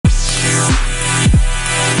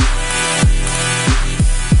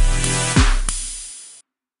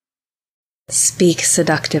Speak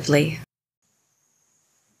seductively.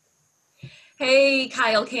 Hey,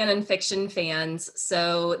 Kyle Cannon fiction fans.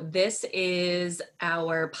 So this is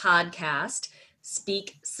our podcast,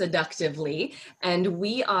 Speak Seductively, and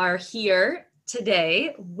we are here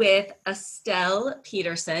today with Estelle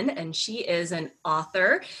Petterson, and she is an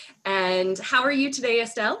author. And how are you today,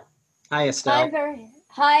 Estelle? Hi, Estelle.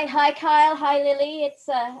 Hi, Kyle. Hi, Lily. It's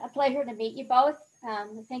a pleasure to meet you both.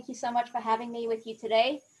 Thank you so much for having me with you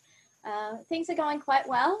today. Things are going quite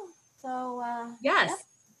well. So yes. Yeah.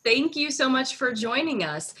 Thank you so much for joining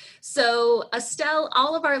us. So Estelle,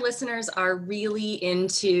 all of our listeners are really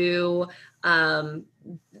into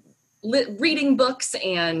reading books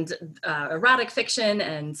and erotic fiction.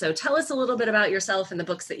 And so tell us a little bit about yourself and the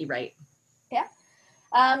books that you write. Yeah.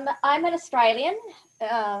 I'm an Australian.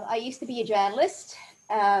 I used to be a journalist.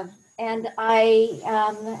 And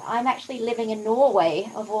I'm actually living in Norway,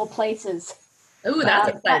 of all places. Oh, that's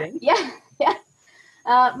exciting. Yeah.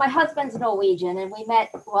 My husband's Norwegian, and we met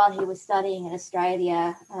while he was studying in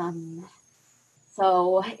Australia.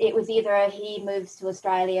 So it was either he moves to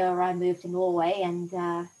Australia or I moved to Norway, and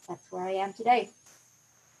that's where I am today.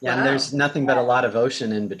 Yeah, wow. And there's nothing but a lot of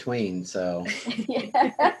ocean in between, so.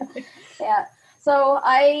 Yeah. So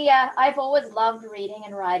I've always loved reading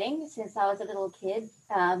and writing since I was a little kid.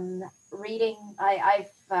 Reading, I've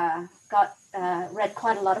read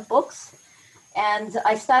quite a lot of books. And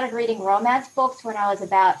I started reading romance books when I was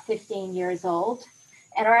about 15 years old.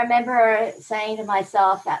 And I remember saying to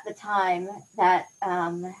myself at the time that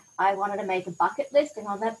I wanted to make a bucket list. And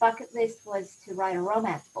on that bucket list was to write a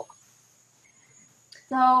romance book.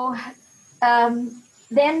 So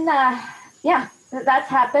that's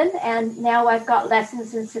happened. And now I've got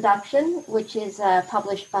Lessons in Seduction, which is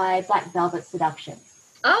published by Black Velvet Seduction.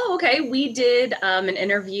 Oh, okay. We did an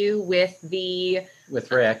interview with Rick. With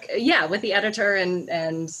the editor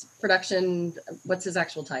and production. What's his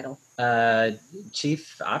actual title?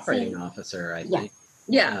 Chief Operating Officer, I think.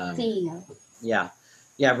 Yeah. CEO. Yeah.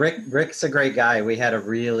 Rick's a great guy. We had a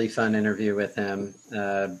really fun interview with him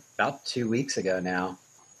about 2 weeks ago now.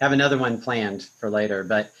 Have another one planned for later.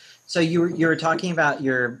 But so you were talking about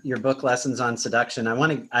your book, Lessons on Seduction.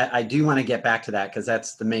 I do want to get back to that because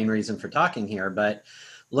that's the main reason for talking here. But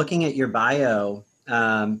looking at your bio,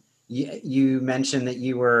 you mentioned that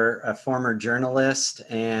you were a former journalist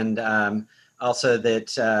and also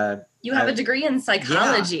that you have a degree in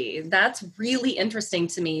psychology. Yeah. That's really interesting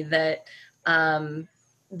to me that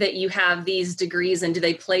that you have these degrees, and do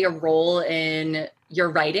they play a role in your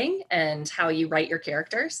writing and how you write your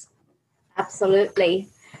characters? Absolutely.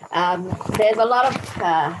 There's a lot of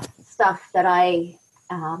stuff that I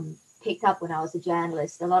picked up when I was a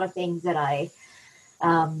journalist, a lot of things that I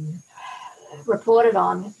reported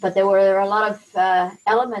on, but there were a lot of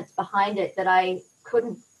elements behind it that I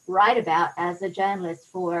couldn't write about as a journalist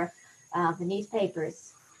for the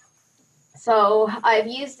newspapers. So I've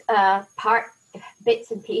used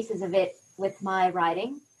bits and pieces of it with my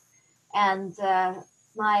writing, and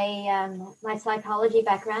my psychology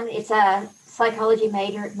background. It's a psychology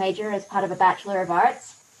major as part of a Bachelor of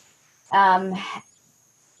Arts. That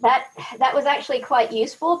was actually quite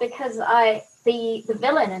useful because the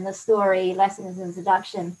villain in the story, Lessons in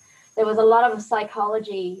Seduction, there was a lot of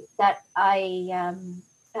psychology that I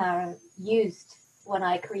used when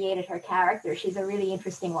I created her character. She's a really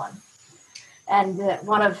interesting one. And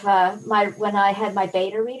when I had my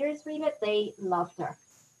beta readers read it, they loved her.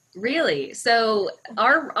 Really? So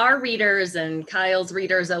our readers and Kyle's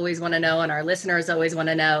readers always want to know, and our listeners always want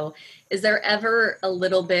to know, is there ever a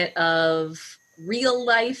little bit of real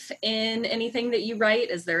life in anything that you write?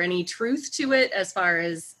 Is there any truth to it as far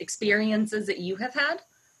as experiences that you have had?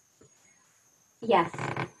 Yes.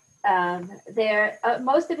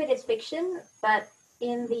 Most of it is fiction, but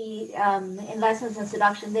in Lessons in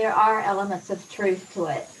Seduction, there are elements of truth to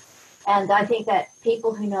it. And I think that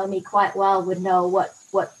people who know me quite well would know what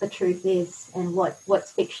the truth is and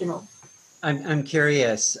what's fictional. I'm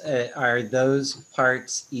curious, are those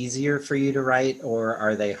parts easier for you to write, or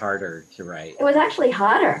are they harder to write? It was actually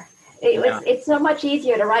harder. It's so much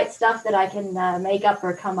easier to write stuff that I can make up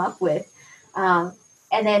or come up with. And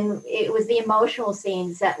then it was the emotional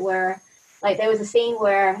scenes that were, like, there was a scene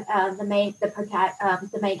where the main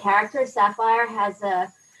character, Sapphire,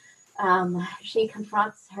 she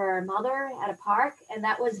confronts her mother at a park, and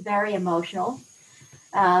that was very emotional.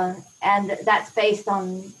 And that's based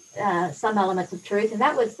on some elements of truth, and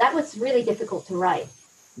that was really difficult to write.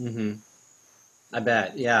 Mm-hmm. I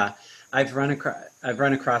bet, yeah. I've run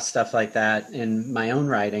across stuff like that in my own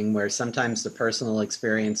writing, where sometimes the personal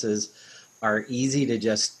experiences are easy to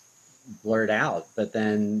just blurt out, but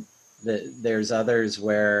then There's others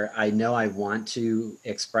where I know I want to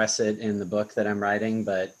express it in the book that I'm writing,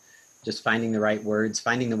 but just finding the right words,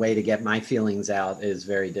 finding the way to get my feelings out is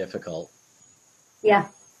very difficult. Yeah,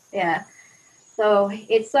 yeah. So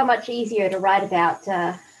it's so much easier to write about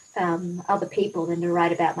other people than to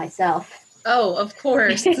write about myself. Oh, of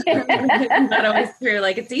course. Not always true.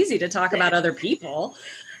 Like, it's easy to talk about other people.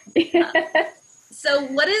 So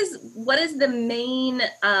what is the main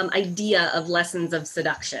idea of Lessons of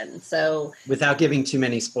Seduction? So without giving too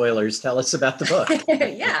many spoilers, tell us about the book.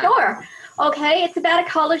 Yeah. Sure. Okay, it's about a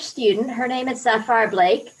college student. Her name is Sapphire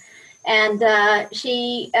Blake, and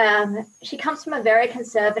she comes from a very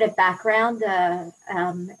conservative background,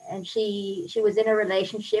 and she was in a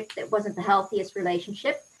relationship that wasn't the healthiest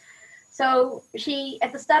relationship. So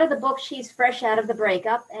at the start of the book, she's fresh out of the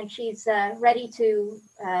breakup, and she's ready to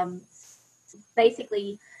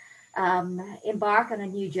basically embark on a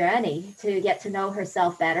new journey to get to know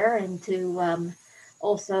herself better and to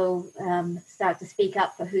also start to speak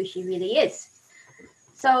up for who she really is.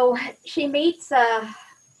 So she meets a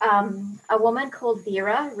woman called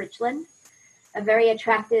Vera Richland, a very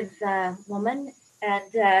attractive woman, and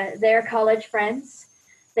they're college friends.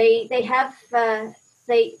 They're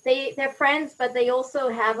friends, but they also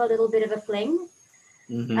have a little bit of a fling.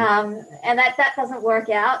 Mm-hmm. And that doesn't work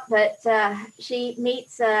out, but she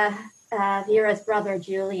meets Vera's brother,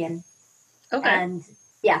 Julian. Okay. And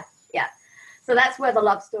yeah. So that's where the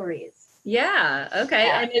love story is. Yeah. Okay.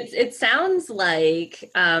 Yeah. And it sounds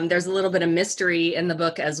like there's a little bit of mystery in the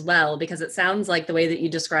book as well, because it sounds like the way that you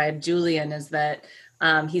described Julian is that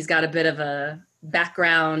he's got a bit of a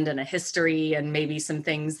background and a history and maybe some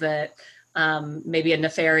things that maybe a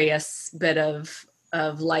nefarious bit of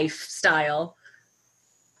lifestyle.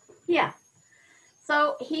 Yeah.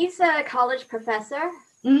 So he's a college professor.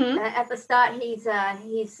 Mm-hmm. At the start, he's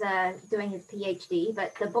doing his PhD,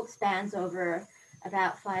 but the book spans over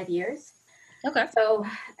about 5 years. Okay. So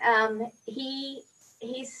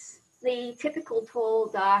he's the typical tall,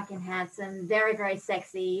 dark, and handsome, very, very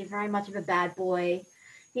sexy, very much of a bad boy.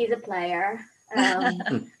 He's a player.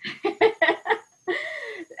 And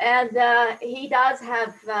he does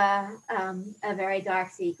have a very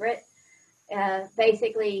dark secret.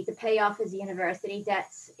 Basically, to pay off his university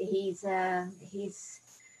debts, he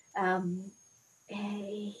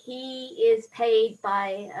is paid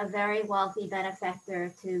by a very wealthy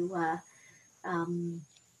benefactor to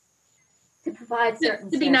provide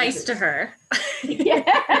certain to be services. Nice to her. Yeah,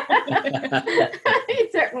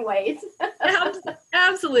 in certain ways.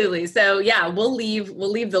 Absolutely. So yeah, we'll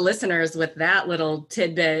leave the listeners with that little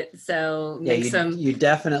tidbit. So you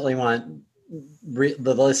definitely want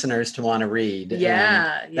the listeners to want to read.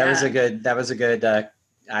 Yeah. That was a good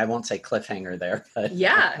I won't say cliffhanger there, but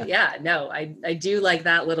yeah. No, I do like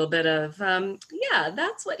that little bit of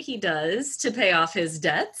that's what he does to pay off his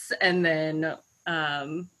debts, and then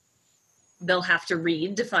they'll have to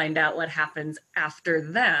read to find out what happens after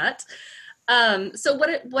that. So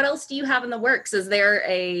what else do you have in the works? Is there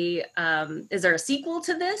a sequel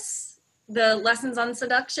to this, the Lessons on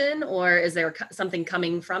Seduction, or is there something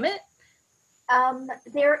coming from it?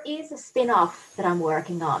 There is a spin-off that I'm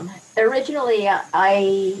working on. Originally,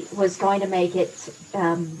 I was going to make it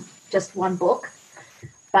just one book,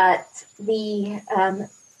 but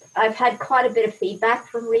I've had quite a bit of feedback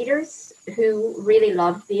from readers who really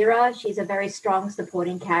love Vera. She's a very strong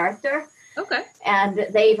supporting character. Okay. And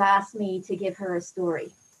they've asked me to give her a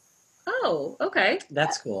story. Oh, okay.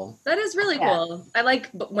 That's cool. That is really cool. I like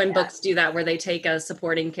when books do that, where they take a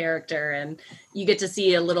supporting character and you get to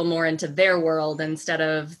see a little more into their world instead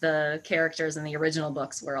of the characters in the original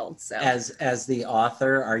book's world. So as the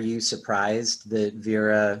author, are you surprised that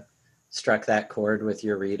Vera struck that chord with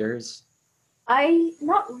your readers?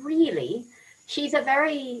 Not really. She's a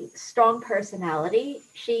very strong personality.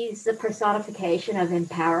 She's the personification of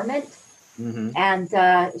empowerment. Mm-hmm. And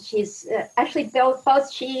she's actually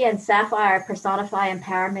both she and Sapphire personify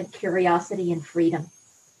empowerment, curiosity, and freedom.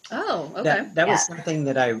 Oh, okay. That was something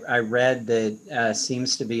that I read that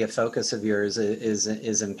seems to be a focus of yours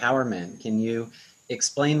is empowerment. Can you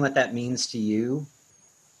explain what that means to you?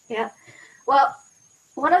 Yeah. Well,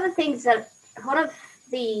 one of the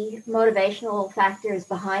motivational factors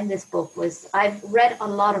behind this book was I've read a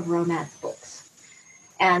lot of romance books,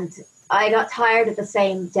 and I got tired of the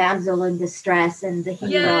same damsel in distress and the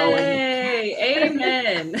hero. Yay!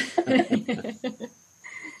 Amen.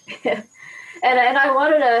 And I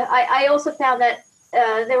wanted to. I also found that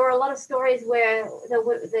there were a lot of stories where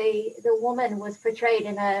the woman was portrayed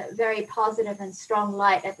in a very positive and strong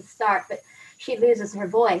light at the start, but she loses her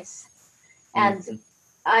voice, and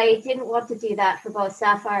I didn't want to do that for both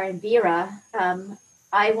Sapphire and Vera.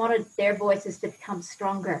 I wanted their voices to become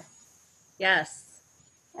stronger. Yes.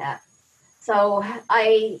 Yeah. So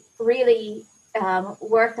I really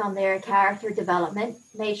worked on their character development,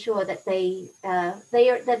 made sure that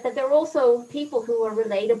that they're also people who are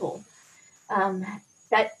relatable.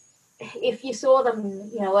 That if you saw them,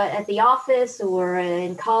 at the office or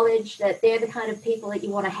in college, that they're the kind of people that you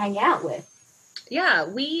want to hang out with. Yeah,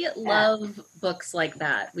 we love books like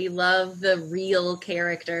that. We love the real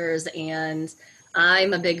characters, and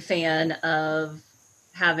I'm a big fan of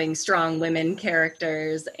having strong women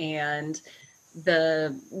characters, and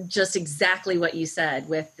just exactly what you said,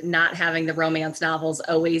 with not having the romance novels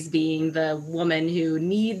always being the woman who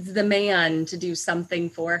needs the man to do something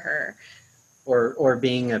for her. Or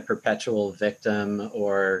being a perpetual victim,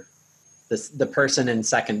 or the person in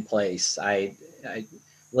second place.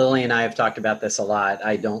 Lily and I have talked about this a lot.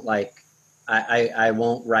 I don't like, I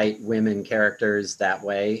won't write women characters that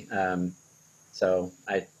way. So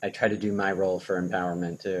I try to do my role for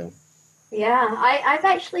empowerment too. Yeah, I've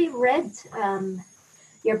actually read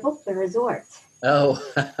your book, The Resort. Oh.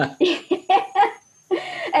 and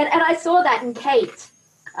I saw that in Kate.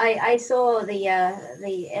 I saw the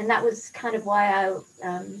and that was kind of why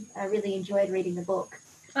I really enjoyed reading the book.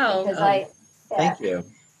 Oh, because thank you.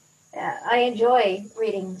 I enjoy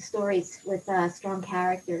reading stories with strong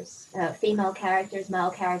characters, female characters, male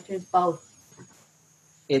characters, both.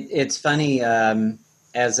 It's funny,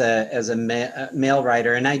 as a male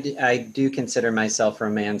writer, and I do consider myself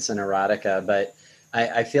romance and erotica, but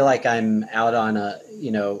I feel like I'm out on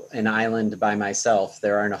an island by myself.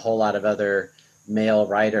 There aren't a whole lot of other male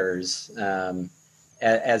writers.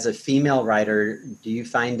 As a female writer, do you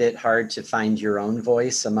find it hard to find your own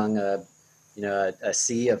voice among a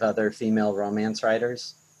sea of other female romance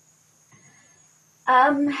writers?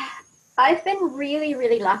 I've been really,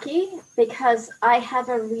 really lucky because I have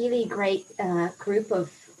a really great group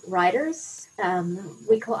of writers.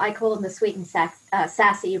 I call them the sweet and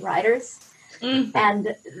sassy writers. Mm.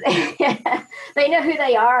 And they know who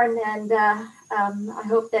they are, and I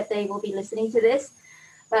hope that they will be listening to this.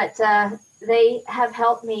 But they have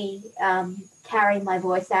helped me carry my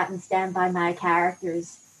voice out and stand by my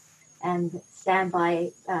characters and stand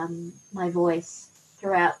by my voice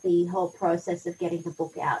throughout the whole process of getting the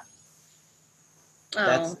book out.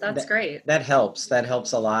 Oh, that's great. That helps. That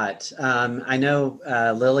helps a lot. I know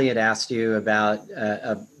Lily had asked you about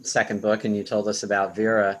a second book, and you told us about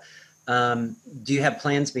Vera. Do you have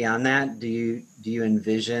plans beyond that? Do you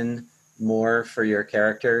envision more for your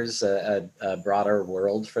characters, a broader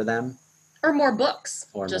world for them? Or more books,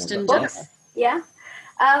 or just more in books. general. Yeah.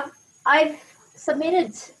 I've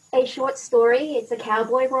submitted a short story. It's a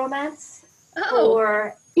cowboy romance.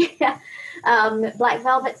 Oh. Black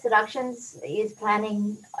Velvet Seductions is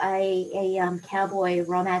planning a cowboy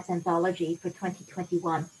romance anthology for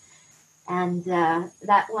 2021. And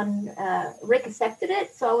that one, Rick accepted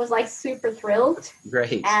it. So I was like super thrilled.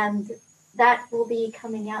 Great. And that will be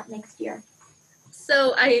coming out next year.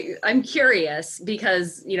 So I'm curious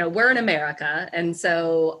because, we're in America. And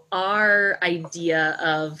so our idea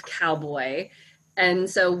of cowboy, and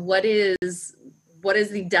so what is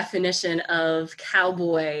the definition of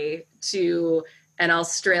cowboy to an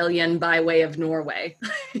Australian by way of Norway?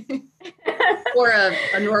 Or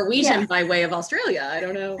a Norwegian by way of Australia? I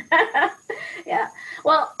don't know. Yeah.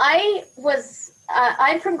 Well,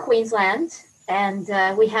 I'm from Queensland, and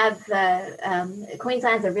we have,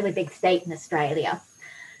 Queensland's a really big state in Australia.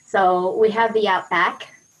 So we have the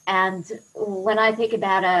outback. And when I think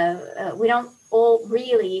about we don't all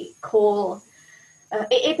really call,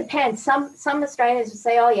 it depends. Some Australians would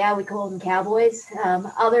say, oh yeah, we call them cowboys.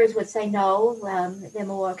 Others would say no, they're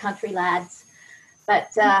more country lads. But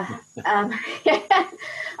I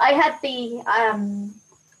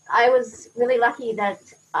was really lucky that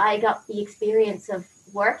I got the experience of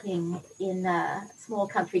working in a small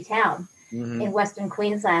country town in Western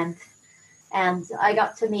Queensland, and I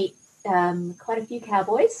got to meet quite a few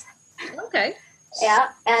cowboys. Okay. Yeah,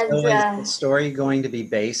 and so is the story going to be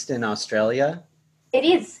based in Australia? It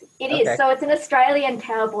is. It is. So it's an Australian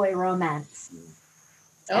cowboy romance.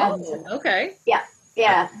 Oh, okay. Yeah.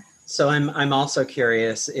 Yeah. So I'm also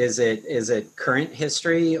curious, is it current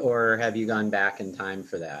history, or have you gone back in time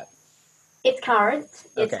for that? It's current,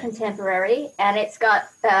 it's contemporary, and it's got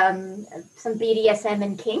some BDSM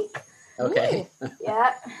and kink. Okay.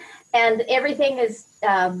 Yeah. And everything is,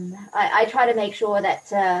 I try to make sure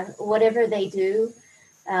that whatever they do,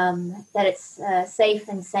 that it's safe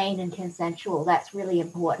and sane and consensual. That's really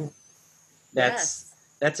important. That's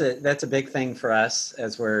a big thing for us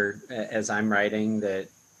as I'm writing, that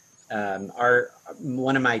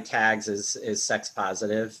one of my tags is sex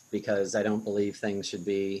positive, because I don't believe things should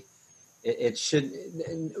be,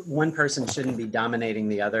 one person shouldn't be dominating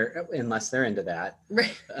the other unless they're into that.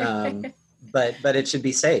 Right. But it should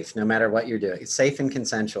be safe no matter what you're doing. It's safe and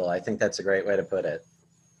consensual. I think that's a great way to put it.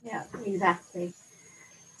 Yeah, exactly.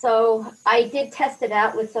 So I did test it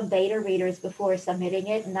out with some beta readers before submitting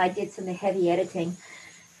it, and I did some heavy editing.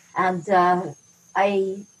 And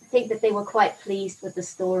I think that they were quite pleased with the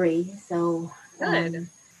story. So Good.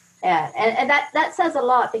 yeah, and that says a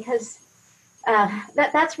lot, because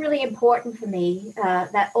that's really important for me,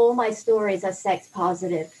 that all my stories are sex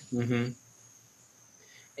positive. Mm-hmm.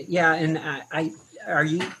 Yeah, and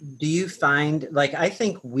do you find, like, I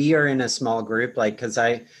think we are in a small group, like, because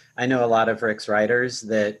I know a lot of Rick's writers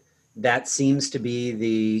that seems to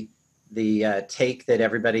be the take that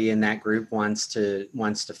everybody in that group wants to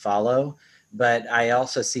follow, but I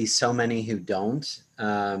also see so many who don't,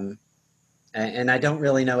 and I don't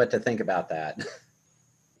really know what to think about that.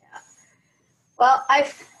 Yeah. Well,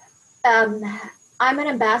 I'm an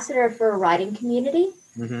ambassador for a writing community.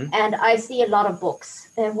 Mm-hmm. And I see a lot of books.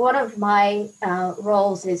 And one of my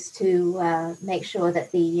roles is to make sure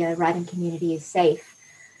that the writing community is safe.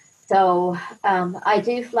 So I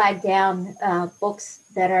do flag down books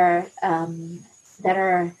that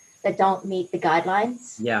don't meet the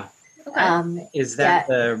guidelines. Yeah. Okay. Is that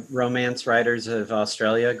the Romance Writers of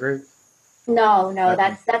Australia group? No,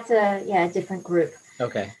 okay. That's a different group.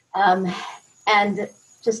 Okay. And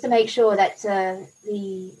just to make sure that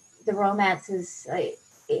the romances,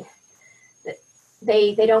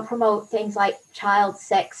 they don't promote things like child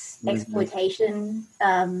sex, mm-hmm. exploitation,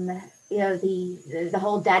 the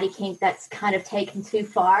whole daddy kink that's kind of taken too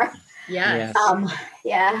far. Yes.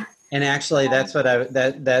 Yeah. And actually, that's what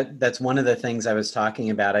that's one of the things I was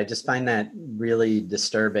talking about. I just find that really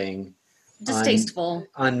disturbing, distasteful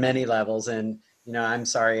on many levels. And I'm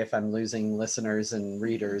sorry if I'm losing listeners and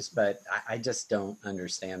readers, but I just don't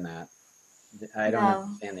understand that. I don't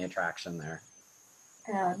understand the attraction there.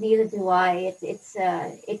 Neither do I.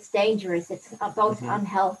 It's dangerous. It's both mm-hmm.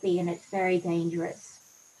 unhealthy, and it's very dangerous.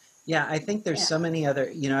 Yeah, I think there's so many other.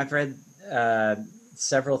 I've read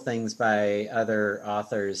several things by other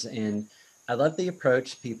authors, and I love the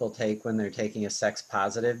approach people take when they're taking a sex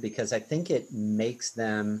positive, because I think it makes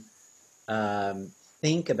them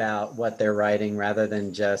think about what they're writing rather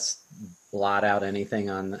than just blot out anything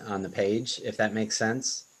on the page, if that makes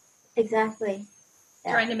sense. Exactly.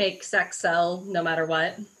 Yeah. Trying to make sex sell no matter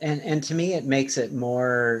what. And to me, it makes it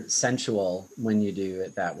more sensual when you do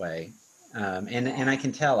it that way. And I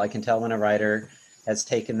can tell when a writer has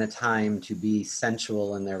taken the time to be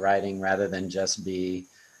sensual in their writing rather than just be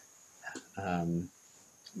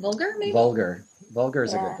vulgar, maybe? Vulgar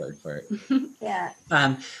is a good word for it. Yeah.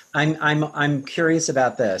 I'm curious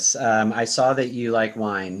about this. I saw that you like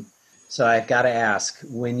wine, so I've got to ask,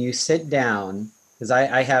 when you sit down, because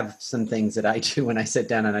I have some things that I do when I sit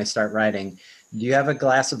down and I start writing. Do you have a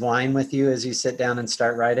glass of wine with you as you sit down and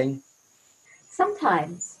start writing?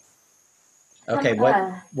 Sometimes. Okay,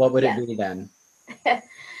 what would it be then?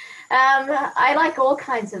 I like all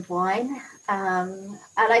kinds of wine.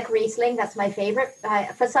 I like Riesling. That's my favorite.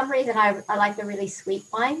 For some reason, I like the really sweet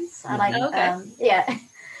wines. I like, yeah.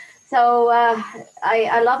 So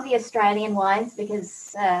I love the Australian wines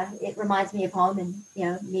because it reminds me of home, and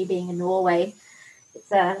me being in Norway, it's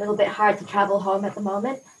a little bit hard to travel home at the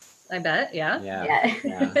moment. I bet, yeah.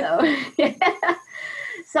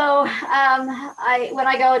 So when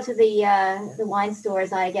I go to the wine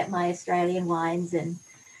stores, I get my Australian wines, and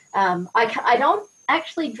I don't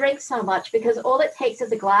actually drink so much because all it takes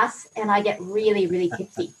is a glass, and I get really, really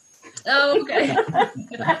tipsy. Oh, okay.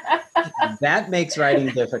 That makes writing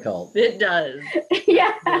difficult. It does.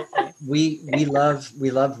 Yeah. We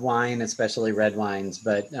love wine, especially red wines.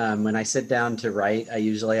 But when I sit down to write, I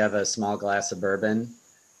usually have a small glass of bourbon.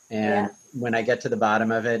 And when I get to the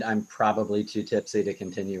bottom of it, I'm probably too tipsy to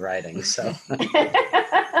continue writing. So.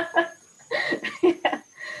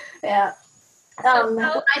 Yeah.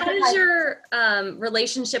 How is your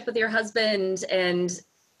relationship with your husband, and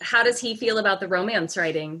how does he feel about the romance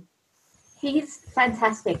writing? He's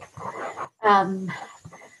fantastic.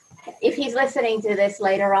 If he's listening to this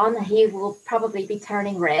later on, he will probably be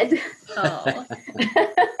turning red. Oh.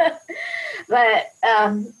 But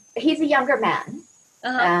he's a younger man.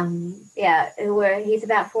 Uh-huh. He's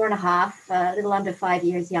about 4.5, a little under 5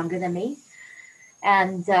 years younger than me.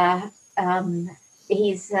 And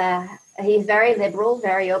he's very liberal,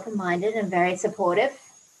 very open-minded, and very supportive.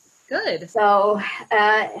 Good. So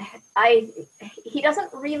he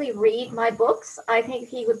doesn't really read my books. I think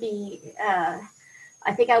he would be, I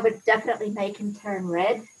think I would definitely make him turn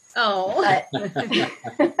red. Oh.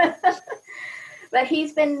 But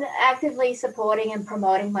he's been actively supporting and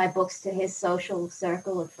promoting my books to his social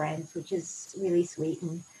circle of friends, which is really sweet.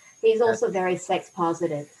 And he's also very sex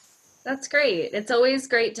positive. That's great. It's always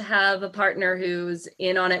great to have a partner who's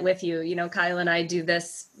in on it with you. You know, Kyle and I do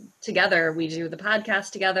this together. We do the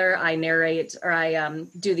podcast together. I narrate, or I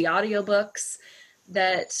do the audiobooks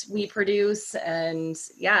that we produce. And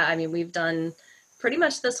yeah, I mean, we've done pretty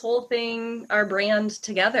much this whole thing, our brand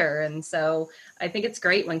together. And so I think it's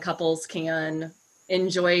great when couples can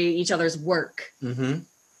enjoy each other's work. Mm-hmm.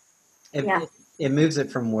 It moves it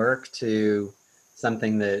from work to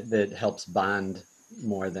something that helps bond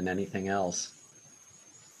more than anything else.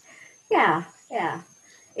 Yeah.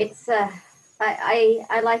 It's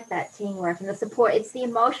I like that teamwork and the support. It's the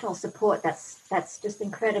emotional support that's just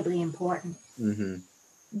incredibly important. Mm-hmm.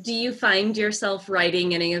 Do you find yourself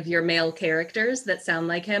writing any of your male characters that sound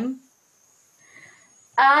like him?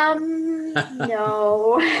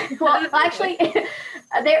 No. Well, actually,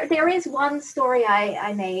 there is one story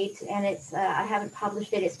I made, and it's I haven't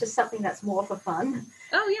published it. It's just something that's more for fun.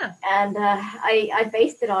 Oh yeah. And I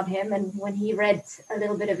based it on him, and when he read a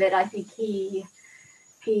little bit of it, I think he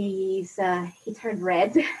turned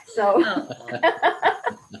red. So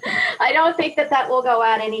I don't think that will go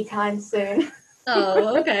out anytime soon.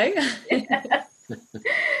 Oh, okay.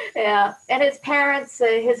 Yeah, and his parents,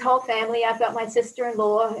 his whole family. I've got my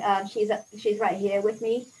sister-in-law. She's right here with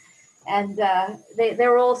me, and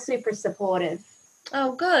they're all super supportive.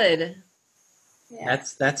 Oh, good. Yeah.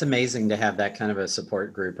 That's amazing to have that kind of a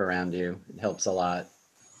support group around you. It helps a lot.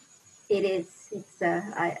 It is.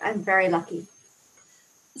 I'm very lucky.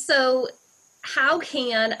 So, how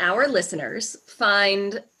can our listeners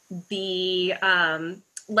find the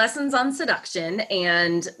lessons on seduction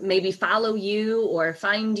and maybe follow you or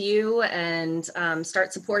find you and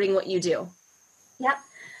start supporting what you do? Yep.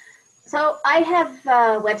 So I have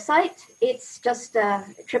a website. It's just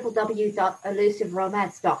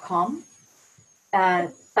www.elusiveromance.com.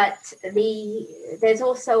 But there's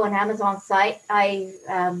also an Amazon site.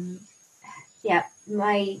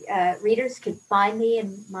 My readers could find me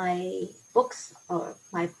in my books,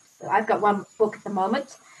 I've got one book at the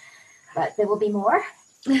moment, but there will be more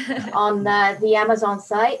on the Amazon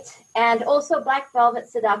site. And also Black Velvet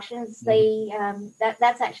Seductions.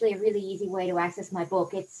 That's actually a really easy way to access my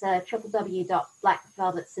book. It's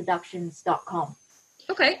www.blackvelvetseductions.com.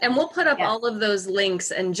 Okay, and we'll put up all of those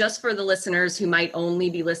links. And just for the listeners who might only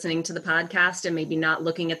be listening to the podcast and maybe not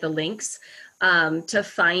looking at the links, to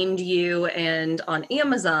find you and on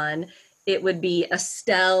Amazon, it would be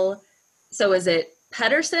Estelle. So is it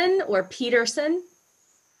Petterson or Peterson?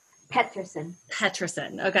 Petterson.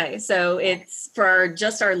 Okay, so it's for our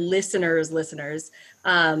listeners, Pettersen,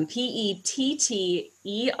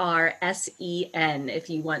 if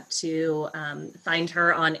you want to find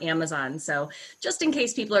her on Amazon. So just in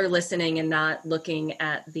case people are listening and not looking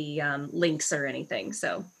at the links or anything.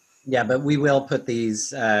 So yeah, but we will put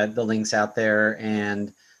the links out there,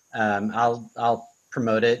 and I'll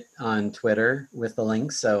promote it on Twitter with the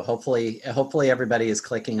links. So hopefully everybody is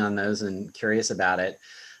clicking on those and curious about it.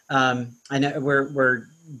 I know we're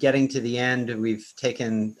getting to the end. We've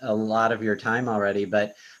taken a lot of your time already,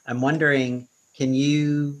 but I'm wondering, can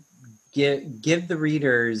you give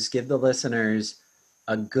the listeners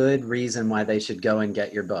a good reason why they should go and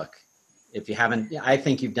get your book? If you haven't, I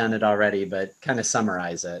think you've done it already, but kind of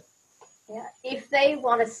summarize it. Yeah, if they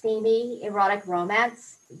want a steamy erotic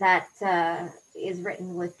romance that is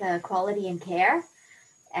written with quality and care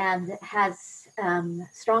and has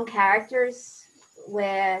strong characters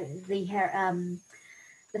where the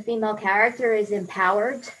female character is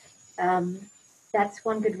empowered, that's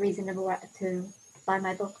one good reason to buy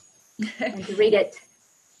my book and to read it.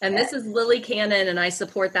 And this is Lily Cannon, and I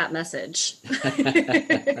support that message.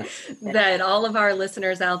 That all of our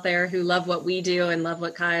listeners out there who love what we do and love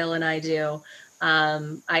what Kyle and I do,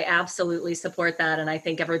 I absolutely support that. And I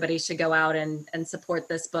think everybody should go out and support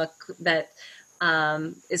this book that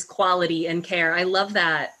is quality and care. I love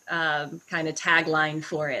that kind of tagline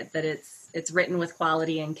for it, that it's written with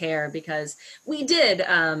quality and care, because we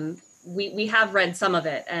have read some of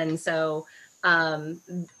it. And so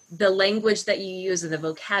the language that you use and the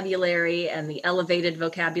vocabulary and the elevated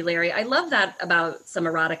vocabulary, I love that about some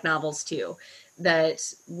erotic novels too, that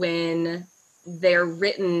when they're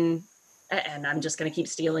written, and I'm just going to keep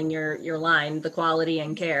stealing your line, the quality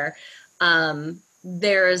and care,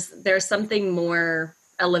 there's something more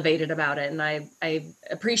elevated about it. And I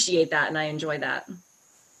appreciate that, and I enjoy that.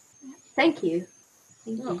 Thank you.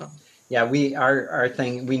 You're welcome. Yeah, our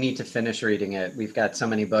thing, we need to finish reading it. We've got so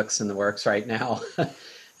many books in the works right now.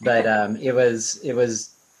 But it was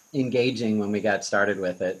engaging when we got started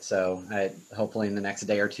with it. So hopefully in the next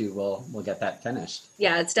day or two, we'll get that finished.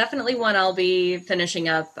 Yeah, it's definitely one I'll be finishing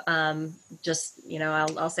up.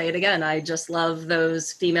 I'll say it again. I just love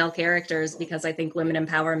those female characters because I think women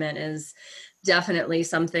empowerment is definitely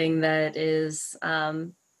something that is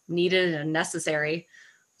needed and necessary.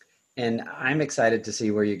 And I'm excited to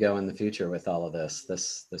see where you go in the future with all of this.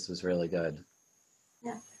 This was really good.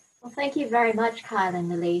 Yeah. Well, thank you very much, Kyle and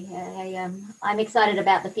Lily. I'm excited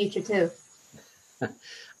about the future too.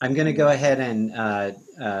 I'm going to go ahead and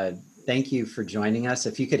thank you for joining us.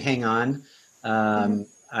 If you could hang on,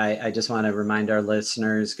 I just want to remind our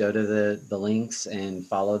listeners, go to the links and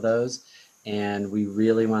follow those. And we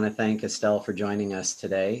really want to thank Estelle for joining us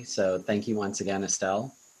today. So thank you once again,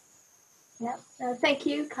 Estelle. Yeah. Thank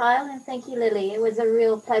you, Kyle, and thank you, Lily. It was a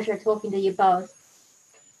real pleasure talking to you both.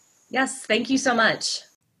 Yes, thank you so much.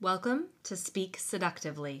 Welcome to Speak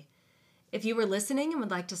Seductively. If you were listening and would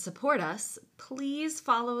like to support us, please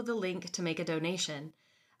follow the link to make a donation.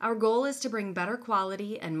 Our goal is to bring better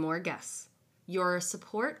quality and more guests. Your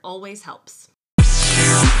support always helps.